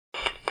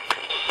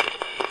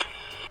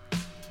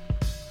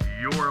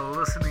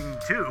listening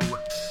to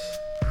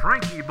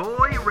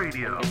FrankieBoi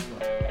Radio.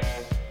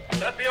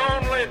 That the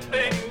only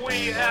thing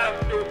we have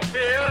to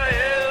fear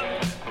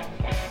is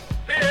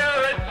fear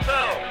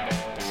itself.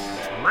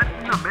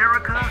 Letting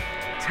America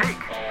take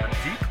a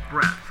deep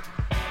breath.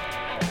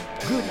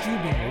 Good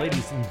evening,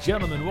 ladies and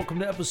gentlemen. Welcome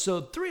to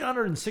episode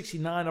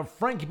 369 of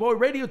FrankieBoi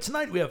Radio.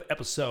 Tonight we have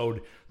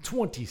episode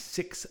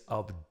 26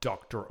 of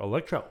Dr.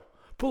 Electro.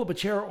 Pull up a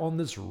chair on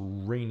this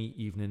rainy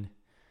evening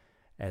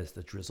as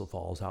the drizzle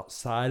falls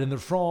outside and the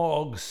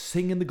frogs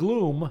sing in the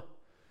gloom.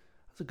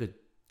 That's a good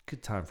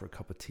time for a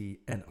cup of tea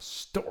and a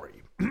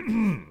story.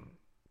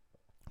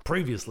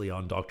 Previously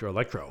on Dr.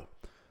 Electro,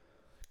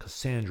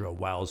 Cassandra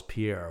wows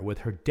Pierre with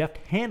her deft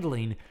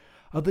handling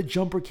of the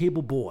jumper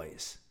cable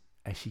boys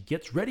as she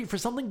gets ready for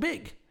something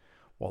big.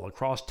 While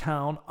across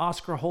town,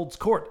 Oscar holds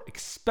court,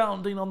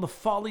 expounding on the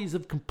follies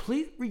of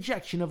complete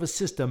rejection of a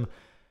system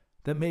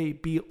that may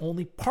be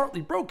only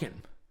partly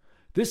broken.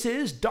 This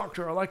is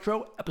Dr.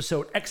 Electro,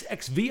 episode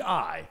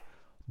XXVI.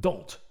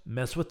 Don't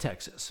mess with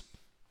Texas.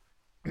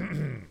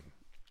 The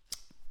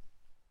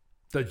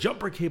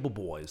jumper cable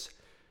boys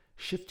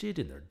shifted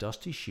in their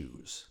dusty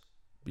shoes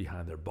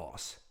behind their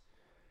boss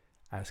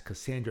as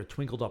Cassandra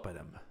twinkled up at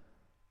him.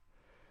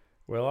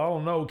 "Well, I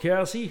don't know,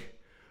 Cassie.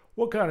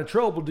 What kind of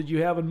trouble did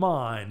you have in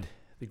mind?"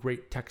 the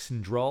great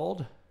Texan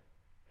drawled.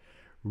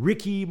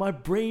 "Ricky, my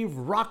brave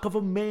rock of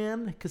a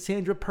man,"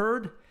 Cassandra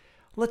purred.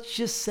 "Let's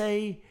just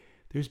say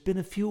there's been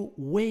a few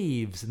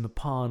waves in the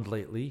pond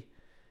lately,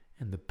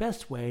 and the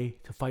best way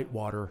to fight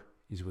water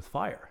is with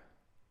fire.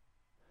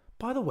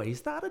 By the way,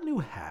 is that a new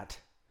hat?"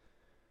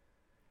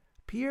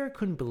 Pierre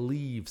couldn't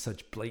believe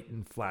such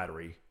blatant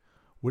flattery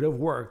would have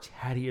worked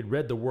had he had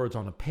read the words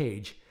on a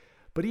page,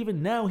 but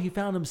even now he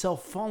found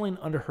himself falling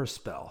under her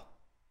spell.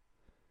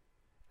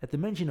 At the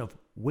mention of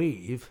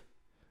wave,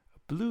 a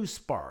blue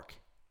spark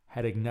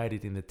had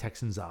ignited in the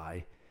Texan's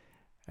eye,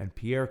 and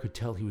Pierre could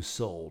tell he was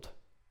sold.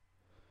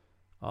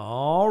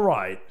 "All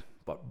right,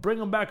 but bring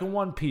 'em back in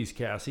one piece,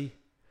 Cassie.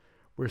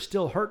 We're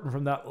still hurting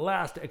from that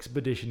last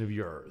expedition of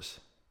yours."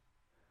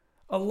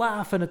 A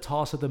laugh and a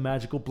toss of the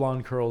magical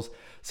blonde curls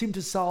seemed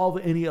to solve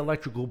any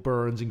electrical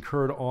burns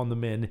incurred on the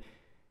men,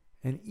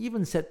 and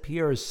even set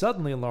Pierre's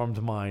suddenly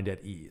alarmed mind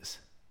at ease.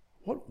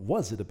 What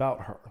was it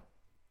about her?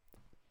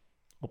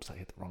 Oops, I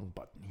hit the wrong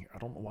button here. I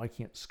don't know why I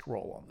can't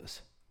scroll on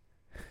this.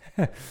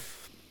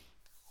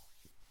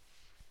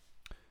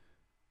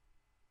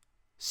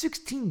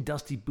 16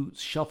 dusty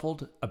boots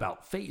shuffled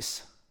about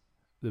face.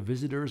 The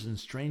visitors and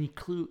strange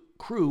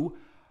crew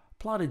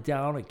plodded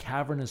down a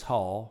cavernous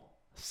hall,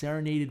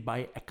 serenaded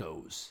by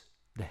echoes,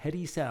 the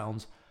heady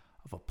sounds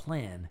of a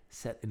plan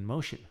set in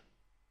motion.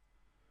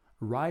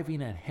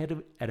 Arriving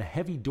at a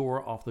heavy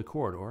door off the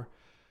corridor,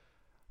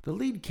 the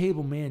lead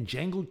cable man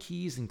jangled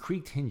keys and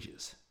creaked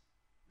hinges.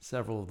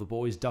 Several of the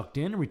boys ducked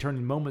in,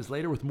 returning moments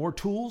later with more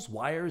tools,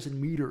 wires, and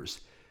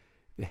meters.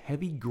 The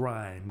heavy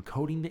grime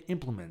coating the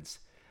implements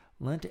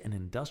lent an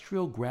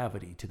industrial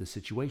gravity to the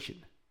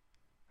situation.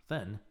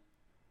 Then,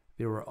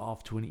 they were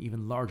off to an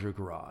even larger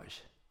garage.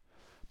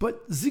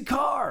 "But the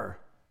car!"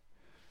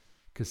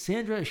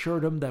 Cassandra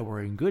assured him that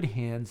we're in good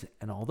hands,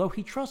 and although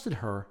he trusted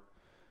her,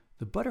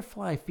 the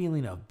butterfly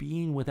feeling of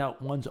being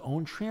without one's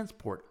own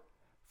transport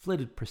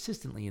flitted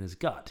persistently in his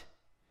gut.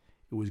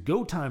 It was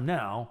go time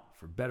now,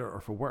 for better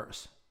or for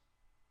worse.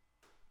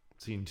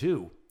 Scene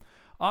 2.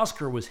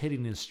 Oscar was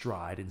hitting his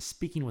stride and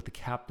speaking with the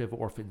captive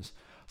orphans,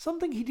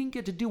 something he didn't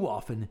get to do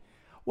often,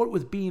 what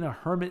with being a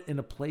hermit in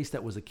a place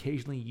that was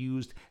occasionally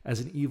used as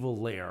an evil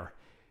lair.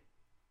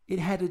 It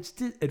had its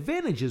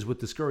advantages with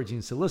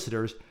discouraging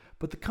solicitors,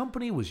 but the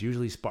company was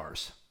usually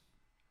sparse.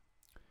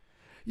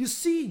 "You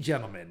see,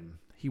 gentlemen,"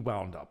 he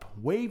wound up,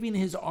 waving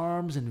his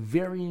arms in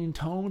varying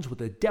tones with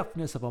the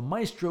deftness of a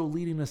maestro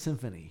leading a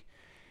symphony,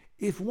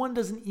 "if one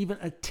doesn't even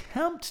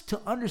attempt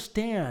to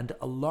understand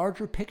a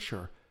larger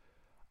picture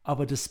of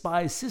a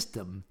despised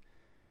system,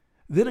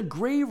 then a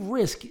grave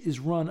risk is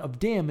run of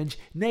damage,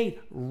 nay,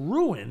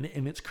 ruin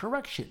in its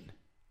correction.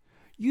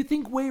 You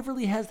think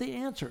Waverly has the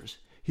answers.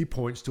 He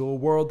points to a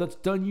world that's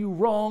done you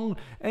wrong,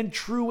 and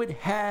true it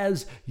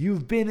has.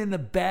 You've been in a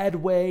bad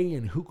way,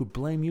 and who could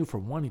blame you for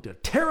wanting to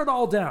tear it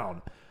all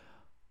down?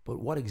 But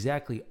what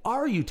exactly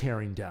are you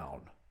tearing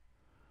down?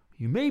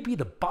 You may be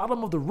the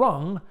bottom of the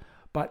rung,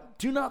 but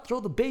do not throw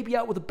the baby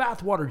out with the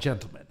bathwater,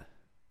 gentlemen."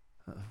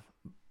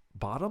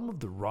 Bottom of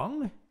the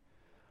rung?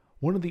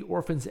 One of the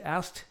orphans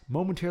asked,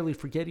 momentarily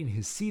forgetting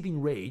his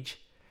seething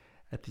rage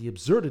at the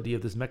absurdity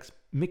of this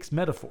mixed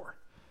metaphor.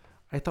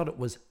 I thought it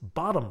was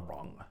bottom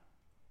rung.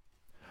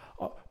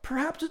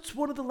 "Perhaps it's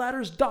one of the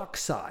ladder's dock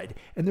side,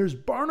 and there's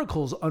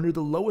barnacles under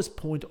the lowest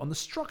point on the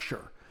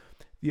structure,"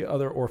 the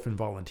other orphan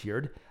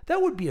volunteered.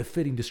 "That would be a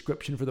fitting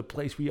description for the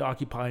place we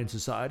occupy in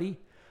society."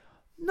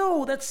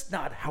 "No, that's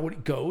not how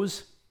it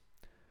goes."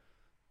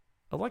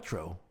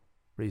 Electro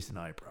raised an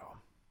eyebrow.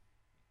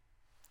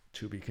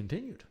 To be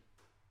continued.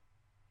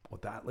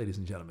 With that, ladies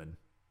and gentlemen,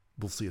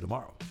 we'll see you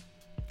tomorrow.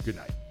 Good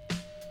night.